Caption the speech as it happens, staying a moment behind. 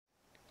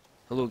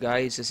Hello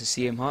guys, this is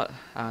CM Hut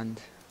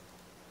and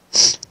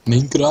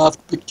Minecraft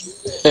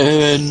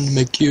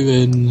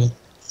McEwen.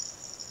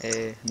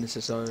 this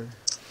is our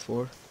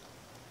fourth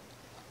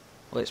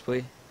Let's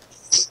Play.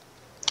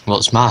 Well,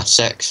 it's my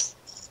sixth.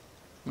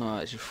 No,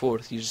 it's your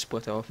fourth, you just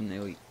split it off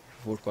into like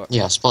 4 parts.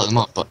 Yeah, I split them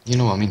up, but you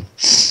know what I mean.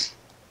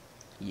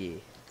 Yeah.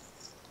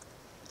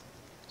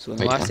 So in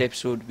the Right last then.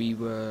 episode we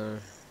were,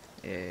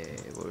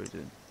 what were we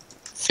doing?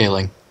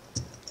 Failing.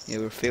 Yeah,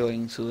 we were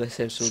failing, so this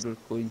episode we're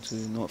going to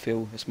not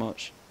fail as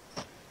much.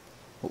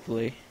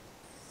 Hopefully.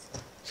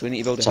 So we need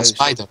to build a It's a house.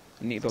 spider.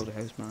 We need to build a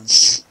house, man.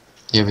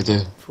 Yeah, we do.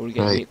 Before we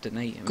get Right. raped at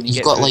night. And when you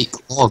You've get got food, like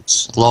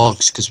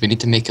logs, because we need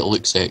to make it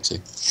look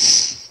sexy.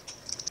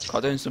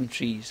 cut down some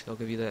trees, I'll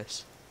give you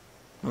this.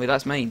 Oh wait,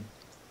 that's mine.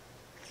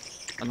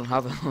 I don't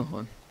have another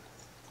one.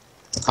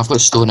 I've got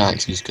stone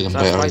axes because I'm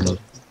Is that better than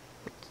spider?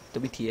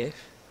 you. WTF?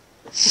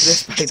 Is this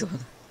spider?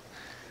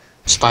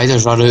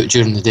 Spiders run out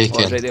during the day, Oh,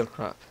 Ken. it's right there,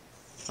 crap.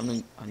 I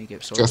need to get a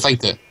Do sword. you want to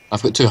fight it?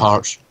 I've got 2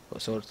 hearts. Got a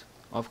sword.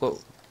 Oh, I've got...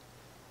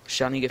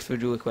 Shall I get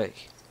food really quick?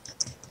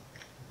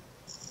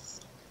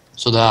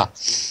 So that.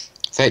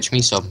 Fetch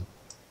me some.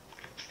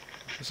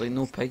 There's like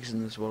no pigs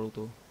in this world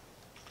though.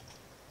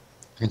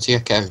 I can see a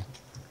cow.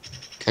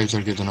 Cows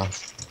are good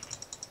enough.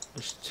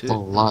 There's two.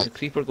 Oh, There's lag. a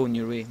creeper going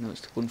your way. No,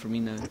 it's going for me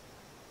now.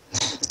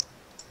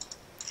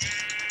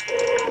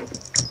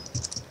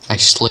 I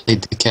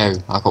slayed the cow.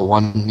 I got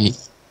 1 meat.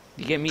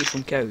 You get meat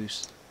from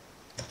cows?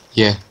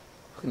 Yeah.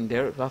 Fucking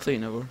dirt, I thought you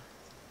never.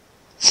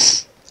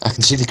 I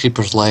can see the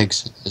creeper's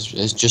legs.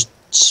 It's just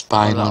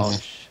spying Oh, on me.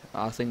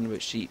 I was thinking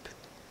about sheep.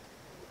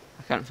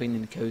 I can't find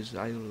any cows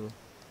either though.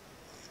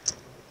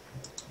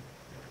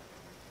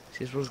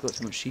 See, this world's got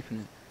too much sheep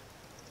in it.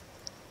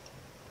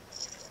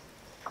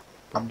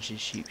 Bunch of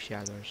sheep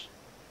shaggers.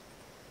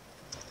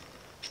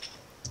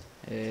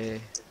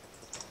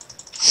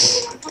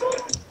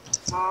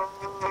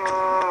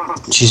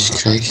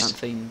 Jesus Can't Christ.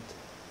 find...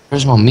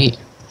 Where's my meat?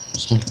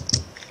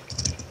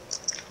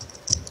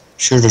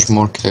 Sure there's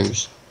more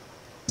cows.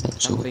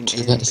 Right, so Can't find 2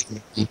 any- bits of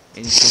meat.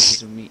 any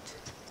sources of meat.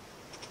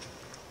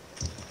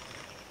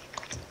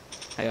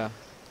 Hiya,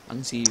 I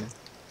can see you.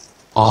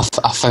 Oh,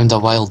 I found a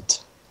wild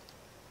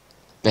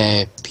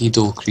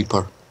pedo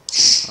creeper.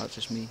 Oh, that's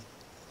just me.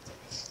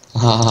 Ha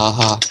ha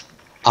ha.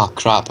 Ah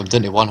crap, I'm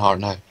down to 1 heart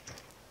now.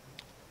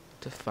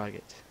 The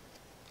faggot.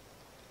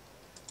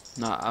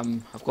 Nah,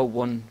 I've got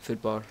 1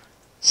 food bar.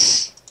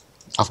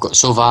 I've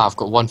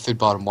got 1 food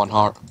bar and 1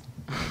 heart.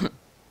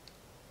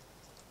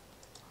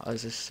 Oh,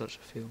 this is such a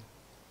fail.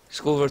 Let's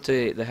go over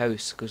to the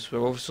house, because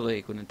we're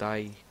obviously going to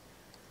die.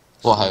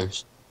 What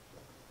house?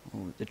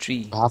 Oh, the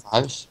tree. We have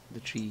a house? The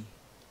tree.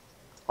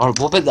 Or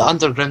what about the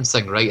underground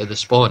thing right at the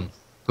spawn?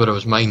 Where I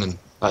was mining?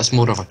 That's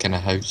more of a kind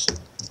of house.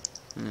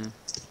 Nah.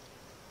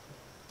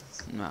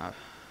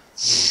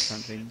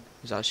 Can't find.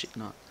 Is that shit?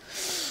 Nah.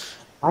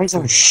 Why is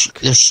there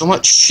there's so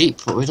much sheep,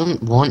 but we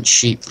don't want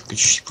sheep, because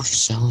sheep are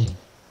silly.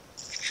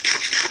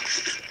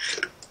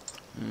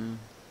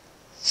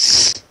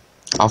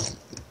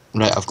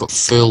 I've got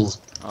full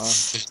Oh,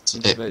 food, it's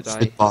about to food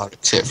die. bar,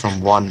 except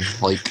from 1,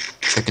 like,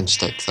 chicken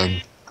stick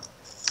thing.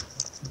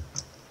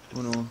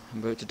 Oh no, I'm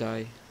about to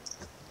die.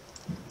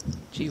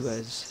 Gee whiz,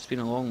 it's been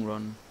a long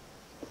run.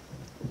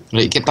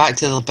 Right, get back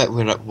to the bit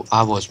where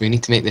I was. We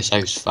need to make this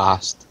house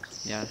fast.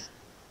 Yeah.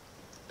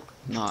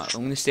 Nah,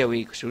 I'm gonna stay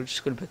away, because we're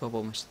just gonna pick up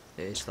all my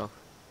stuff.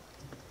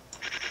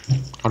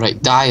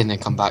 Alright, die and then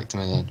come back to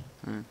me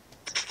then.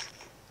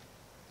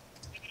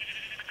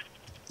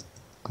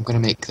 I'm gonna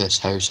make this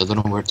house. I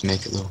don't know where to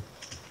make it though.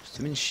 There's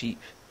too many sheep.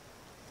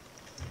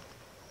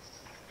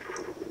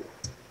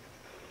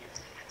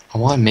 I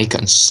want to make it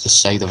on the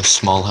side of a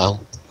small hill.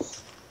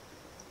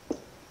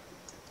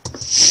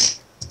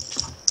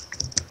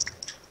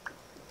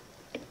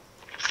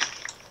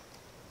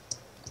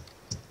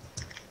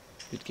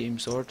 Good game,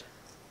 sword.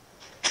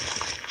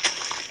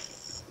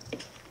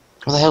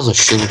 Where the hell's a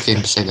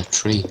sugarcane beside a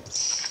tree?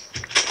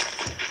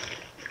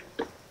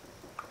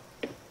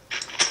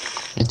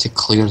 I need to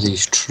clear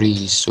these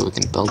trees so we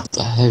can build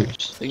the I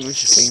house. think we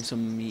should find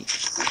some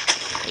meat.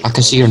 I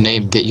can see your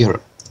name. Get your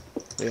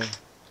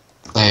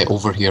Where?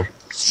 over here.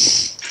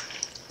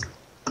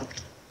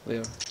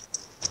 Where?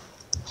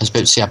 I was about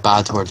to say a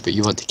bad word, but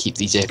you want to keep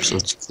these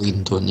episodes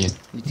clean, don't you?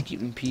 Need to keep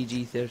them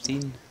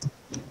PG-13.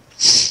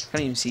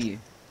 Can't even see you.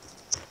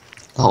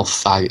 Little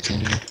faggots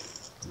anyway.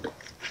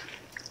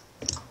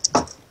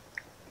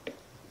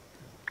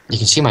 You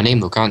can see my name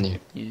though, can't you?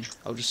 Yeah,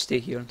 I'll just stay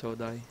here until I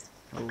die.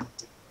 Oh.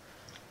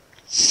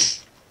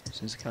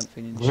 Since I can't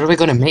find any Where are we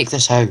going to make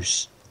this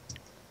house?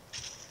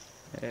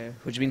 what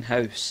do you mean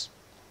house?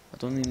 I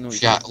don't even know what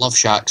Shack, love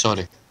shack,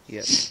 sorry.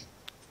 Yeah.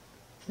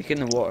 Make it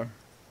in the water.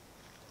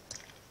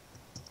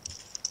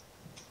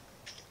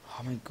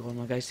 Oh my god,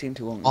 my guy's taking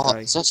too long to Oh, die.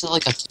 is this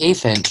like a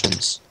cave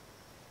entrance?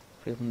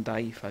 Hurry up and die,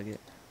 you faggot.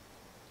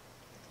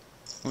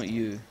 Not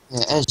you.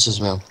 Yeah, it is as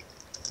well.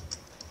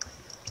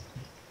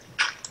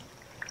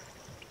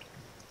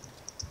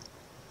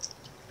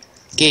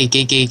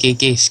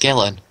 Gay,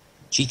 skeleton.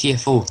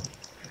 GTFO.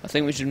 I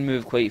think we should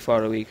move quite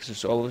far away because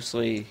there's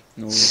obviously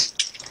no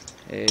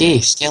Gay,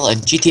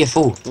 skeleton,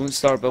 GTFO. Don't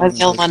start Why the building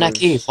hell am I in a because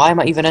cave? Why am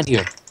I even in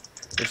here?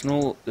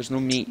 there's no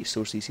meat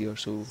sources here,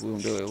 so we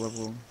won't be able to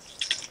level them.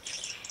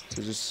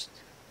 So just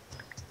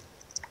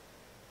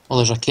Oh,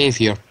 there's a cave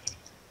here.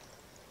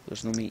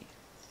 there's no meat.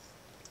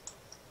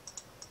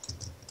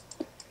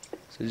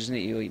 So you just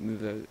need to like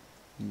move out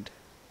and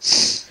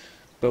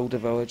build a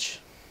village.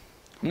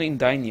 I'm not even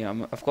dying yet.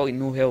 I've got like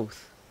no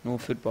health, no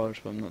food bars,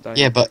 but I'm not dying.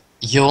 Yeah, but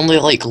you only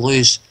like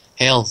lose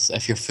health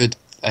if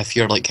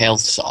your like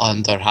health's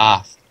under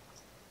half.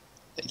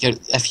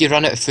 If you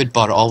run out of food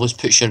bar, it always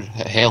puts your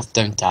health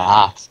down to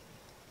half.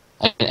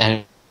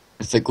 And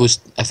if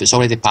it's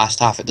already past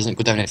half, it doesn't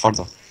go down any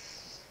further.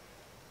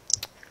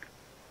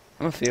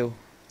 I'm a fail.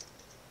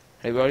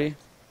 Right, where are you?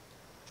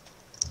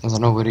 I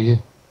don't know, where are you?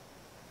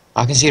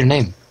 I can see your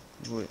name.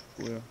 Where?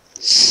 Are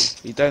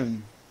you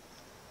down?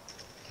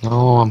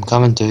 No, I'm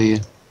coming to you.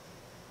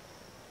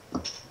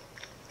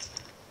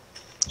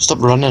 Stop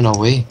running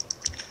away.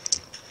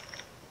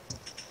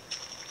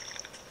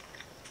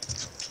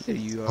 There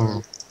you are.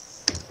 Oh.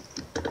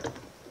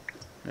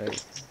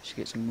 Right, should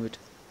get some wood.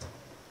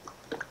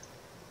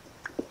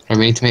 Right,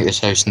 we need to make this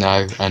house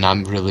now, and I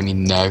really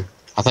mean now.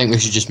 I think we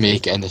should just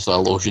make it in this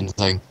little ocean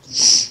thing.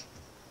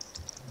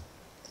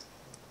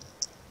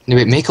 No,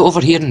 wait, make it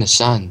over here in the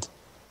sand.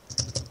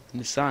 In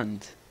the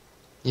sand?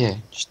 Yeah,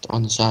 just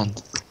on the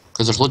sand.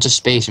 Because there's loads of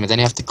space, and we then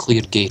have to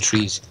clear gay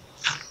trees.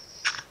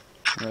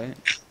 Right.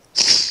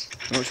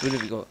 How much wood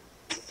have you got?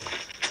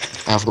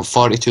 I've got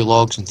 42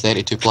 logs and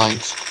 32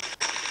 planks.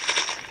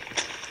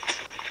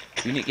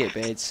 You need to get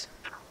beds.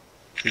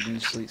 So you can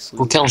just like sleep.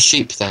 We'll kill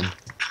sheep then. Well,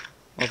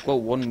 I've got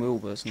one wool,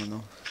 but it's not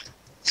enough.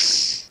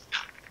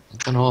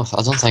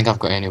 I don't think I've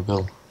got any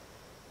wool.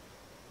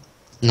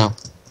 No.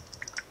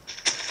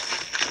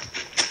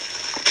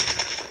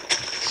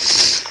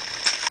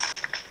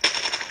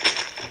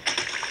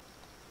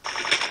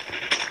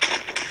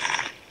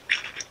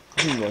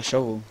 I haven't got a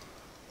shovel.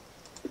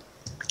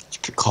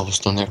 Just put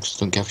cobblestone there because I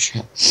don't give a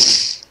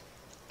shit.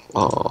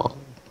 Oh.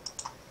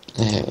 Put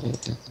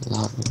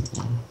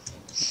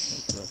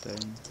that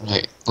down.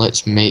 Right,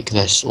 let's make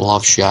this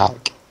love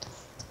shack.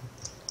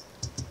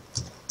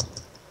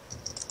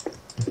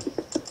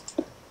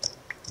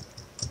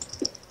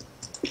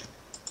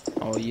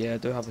 Oh yeah, I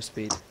do have a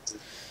spade.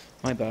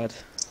 My bad.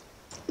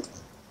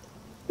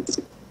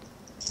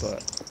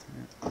 But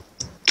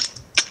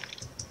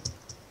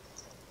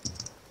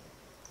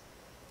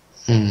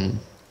Hmm.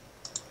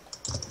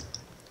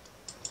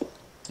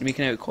 you're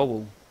making out of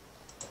cobble.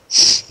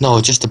 No,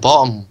 just the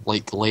bottom,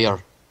 like,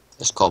 layer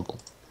is cobble.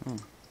 Oh.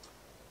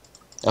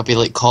 It'll be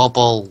like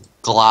cobble,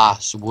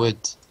 glass, wood.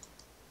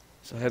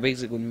 So how big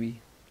is it going to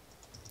be?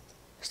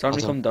 It's starting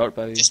I to don't- become dark,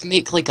 by Just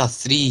make like a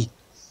three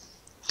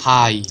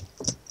high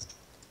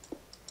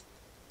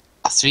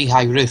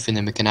roof, and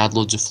then we can add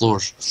loads of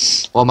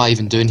floors. What am I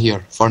even doing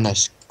here?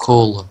 Furnace,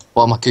 coal,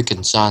 what am I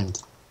cooking?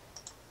 Sand.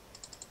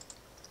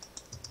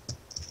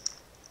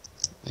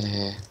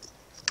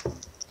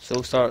 So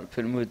we'll start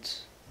putting wood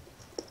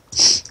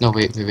No,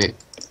 wait.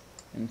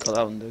 and cut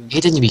that one down. Hey,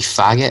 didn't you be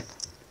faggot?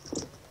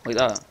 Like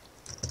that.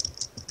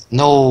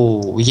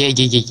 No,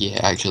 yeah,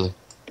 actually.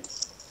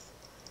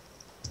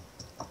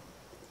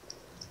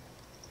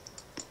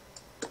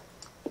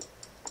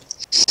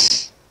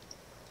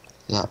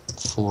 That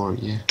 4,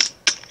 yeah.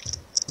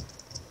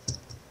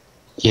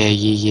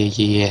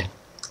 Yeah.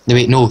 No,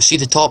 wait, no, see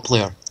the top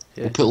layer?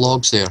 Yeah. We'll put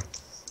logs there.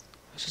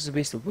 It's just a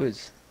waste of wood.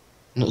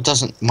 No, it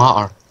doesn't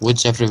matter.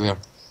 Wood's everywhere.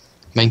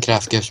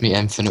 Minecraft gives me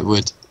infinite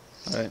wood.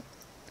 Alright.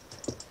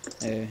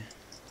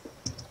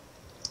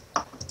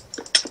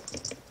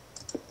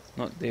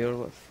 Not there,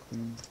 what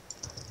fucking...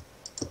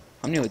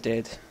 I'm nearly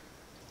dead.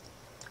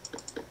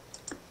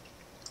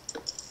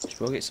 Should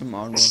probably get some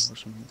armor or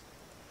something.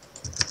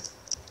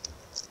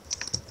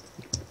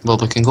 Well,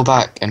 we can go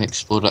back and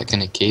explore that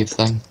kind of cave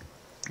thing.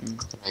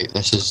 Mm. Right,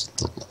 this is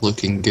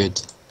looking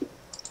good.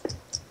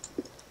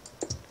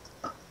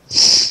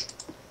 It's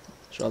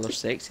rather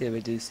sexy if I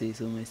do say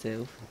so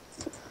myself.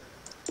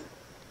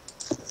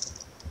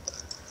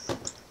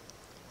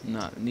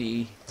 Nah,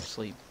 need to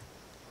sleep.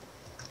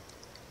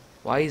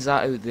 Why is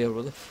that out there?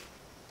 What the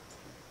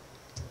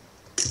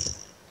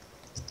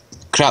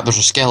Crap, there's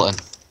a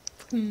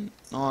skeleton.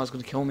 No, it's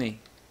gonna kill me.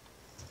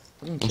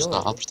 Fucking It's kill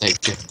not, I'll it.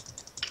 protect you.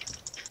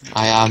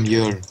 I am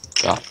your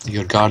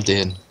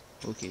guardian.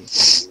 Okay.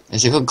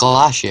 Has it got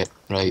glass yet?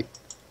 Right.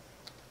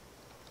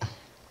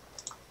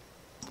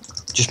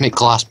 Just make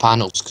glass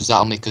panels, because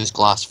that'll make us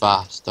glass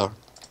faster.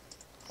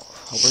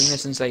 I'll bring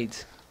this inside.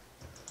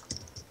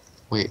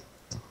 Wait.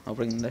 I'll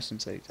bring this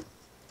inside.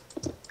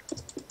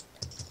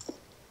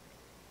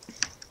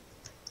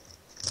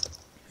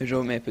 Where's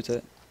your me put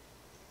it?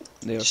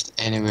 There. Just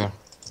anywhere.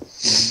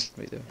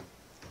 Right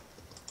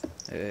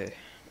there.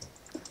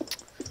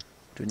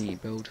 Do we need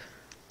to build?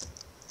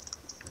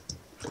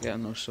 Forget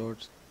another sword.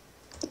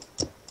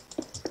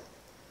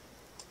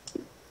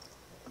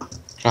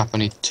 Crap, I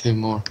need 2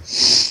 more.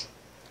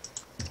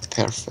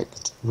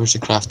 Perfect. Where's the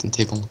crafting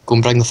table? Go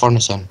and bring the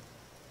furnace in.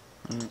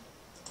 Alright.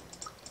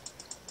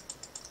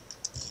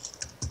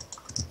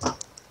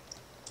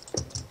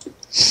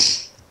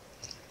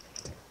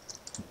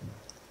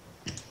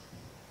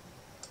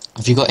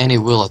 Have you got any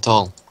wool at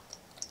all?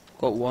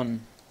 Got one.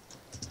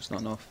 It's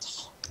not enough.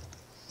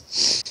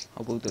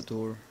 I'll build the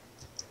door.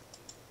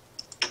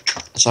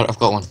 Sorry, I've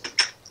got one.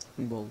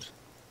 Balls.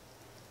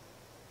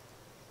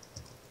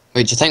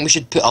 Wait, do you think we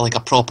should put like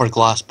a proper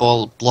glass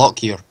ball block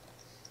here?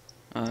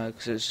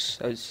 Cause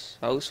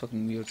that looks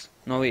fucking weird.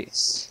 No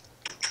wait.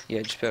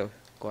 Yeah, just put a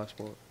glass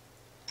block.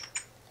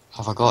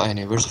 Have I got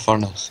any? Where's the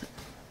furnace?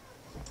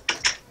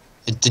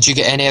 Did you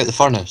get any out the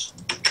furnace?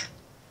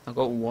 I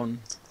got one.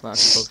 I'll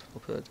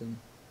put it in.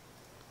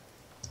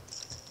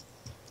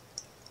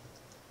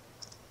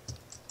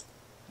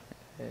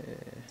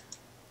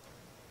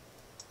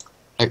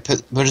 Right,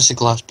 where is the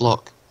glass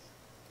block?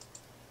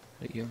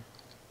 Right here.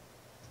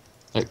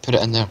 Right, put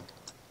it in there.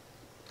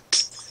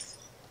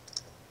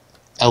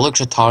 It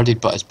looks retarded,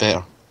 but it's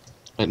better.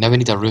 Right, now we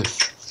need a roof.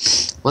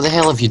 What the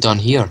hell have you done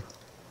here?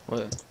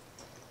 What?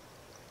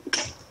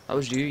 That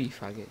was you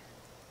faggot.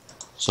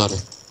 Sorry.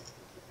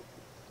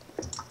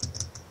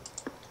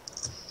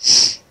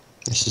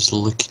 This is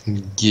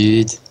looking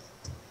good.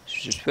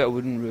 Should just put a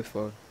wooden roof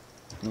or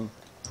no?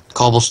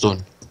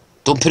 Cobblestone.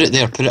 Don't put it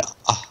there, put it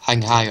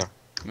hang higher.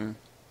 No.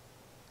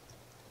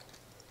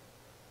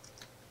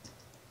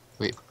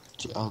 Wait,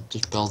 I'll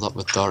just build up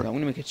with dirt. Yeah, I'm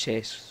gonna make a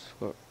chest. It's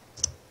got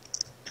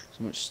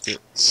so much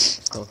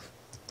stuff.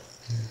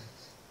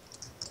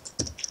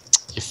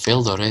 You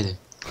failed already.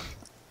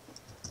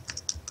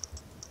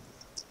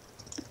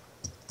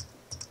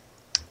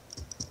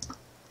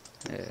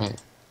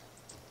 Right.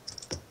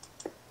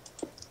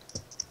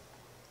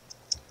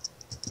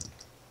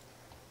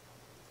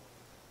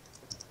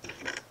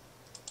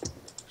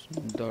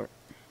 Some dirt,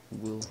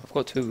 wool. I've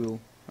got 2 wool.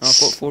 And I've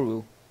got 4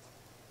 wool.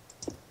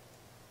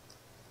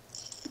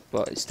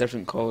 But it's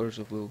different colours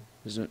of wool.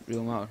 Doesn't it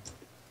really matter?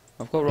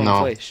 I've got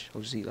raw flesh. I'll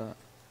just eat that.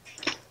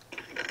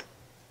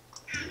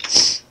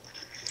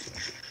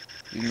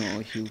 You know,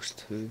 I heals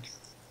too.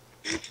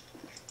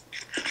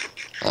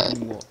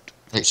 What?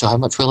 Right, so how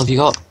much wool have you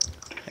got?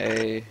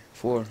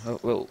 4.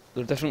 Well,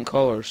 they're different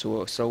colours, so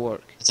it'll still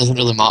work. It doesn't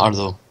really matter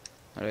though.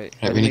 Alright.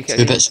 Right, we need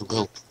 2 bits of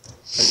wool.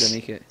 How do I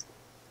make it?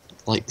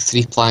 Like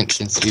 3 planks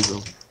and 3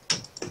 wool.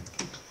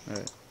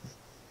 Alright.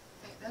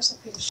 There's a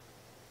piece.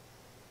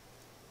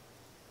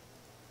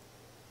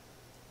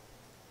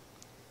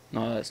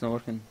 No, that's not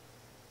working.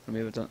 Or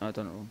maybe I done it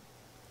wrong.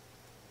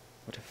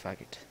 What a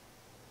faggot.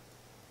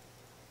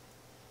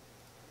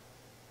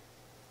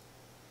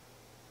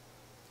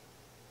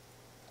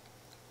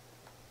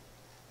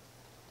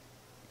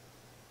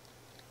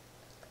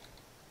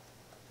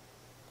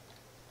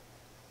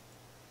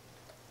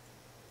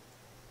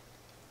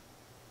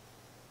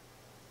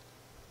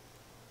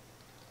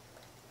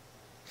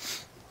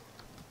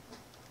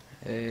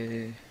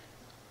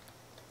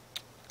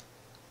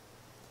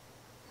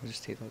 I'll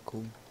just take that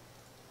coal.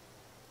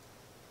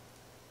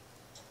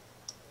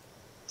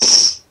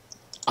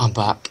 I'm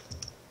back.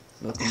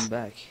 Welcome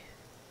back,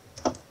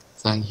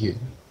 Thank you.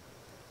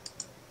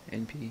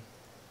 NP.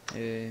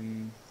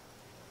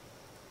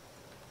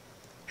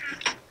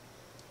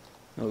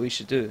 What we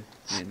should do?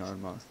 Wait, no,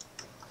 I'm not.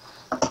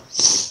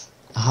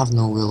 I have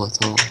no wool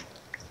at all.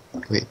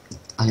 Wait,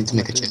 I need to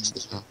make a chest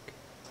as well.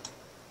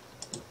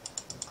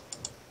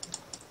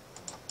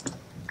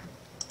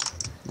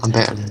 I'm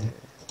better than you.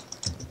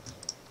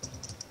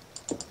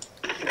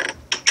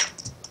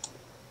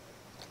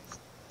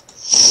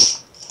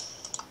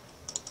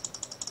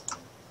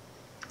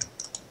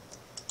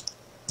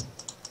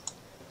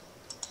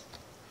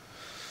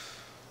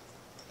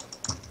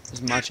 This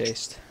is my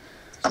chest.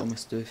 It's all my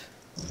stuff.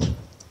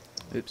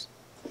 Oops.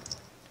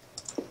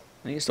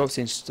 I need to stop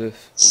saying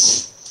stuff.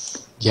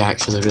 You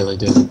actually really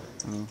do.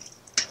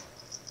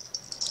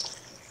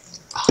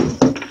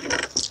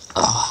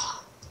 Oh.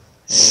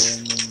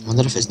 I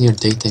wonder if it's near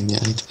daytime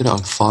yet. I need to put it on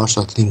far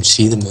so I can even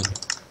see the moon.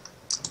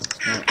 It's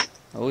not.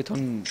 I only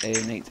turn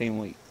night time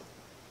like.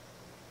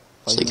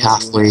 It's 5 like minutes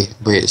halfway. ago.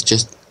 Wait, it's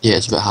just... Yeah,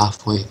 it's about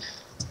halfway.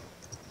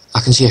 I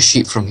can see a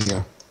sheep from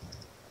here.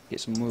 Get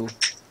some wool.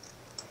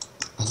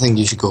 I think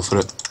you should go for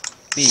it.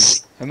 Me?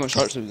 How much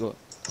hearts have we got?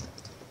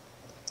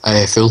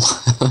 Full.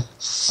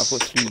 I've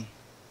got 3.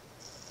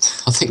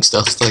 I think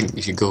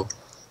you should go.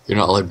 You're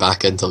not allowed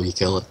back in until you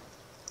kill it.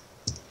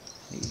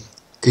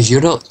 Because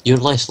you're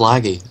less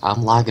laggy.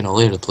 I'm lagging all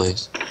over the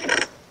place.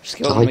 Just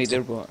kill him right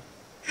there, but.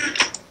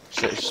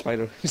 Shit,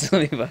 spider. Just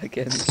let me back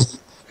in.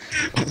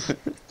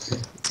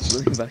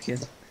 Let me back in.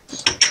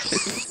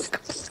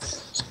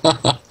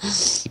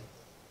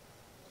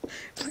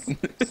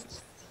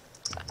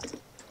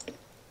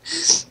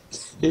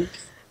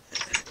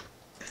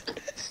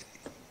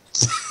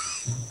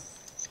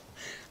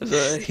 That's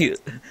alright.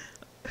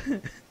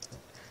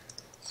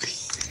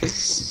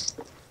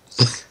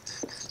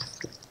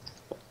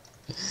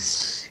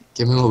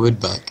 Give me my wood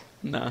back.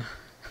 Nah.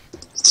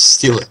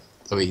 Steal it.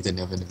 Oh wait, you didn't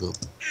have any wool.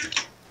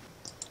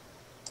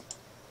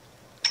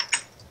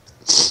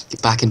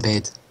 Get back in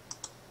bed.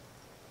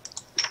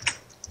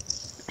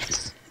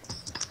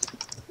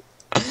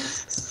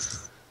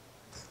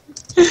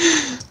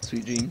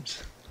 Sweet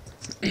dreams.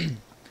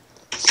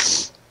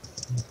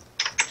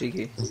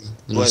 Cheeky.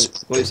 And Go,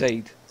 it's- go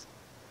outside.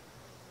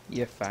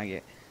 You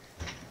faggot.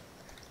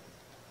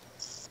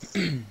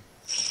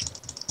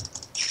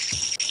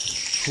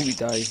 Hope you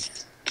die.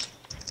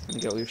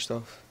 And get all your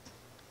stuff.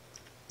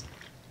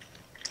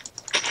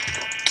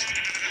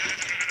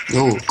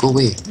 No, go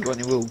away. You got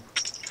any wool?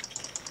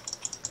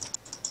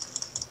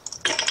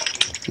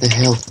 The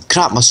hell?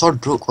 Crap, my sword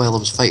broke while I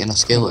was fighting a What a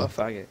skeleton.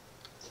 faggot.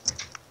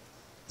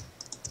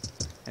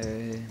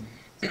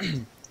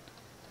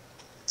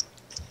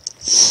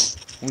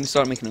 I'm gonna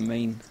start making a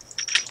mine.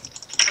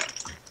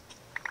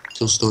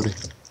 Cool story.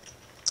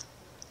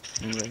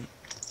 Alright.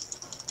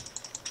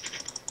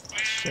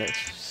 Shit,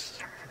 it's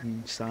just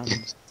fucking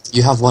sand.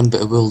 You have one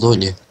bit of wool,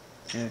 don't you?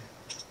 Yeah.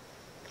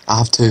 I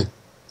have two.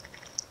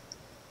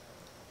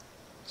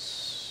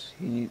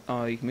 You need.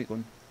 Oh, you can make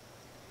one.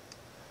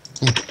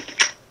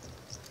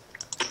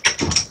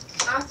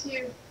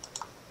 Matthew,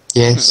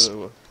 Yes.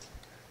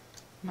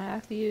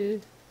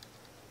 Matthew.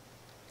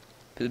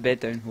 Put the bed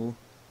down, ho.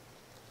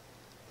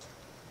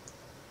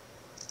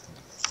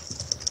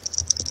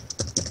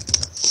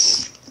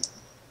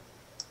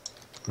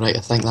 Right, I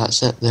think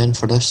that's it then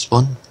for this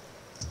one.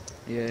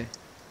 Yeah,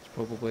 it's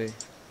probably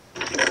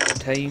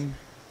time.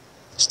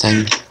 It's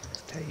time.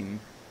 It's time.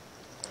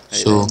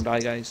 Right, So- bye,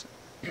 guys.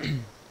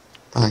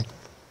 Bye.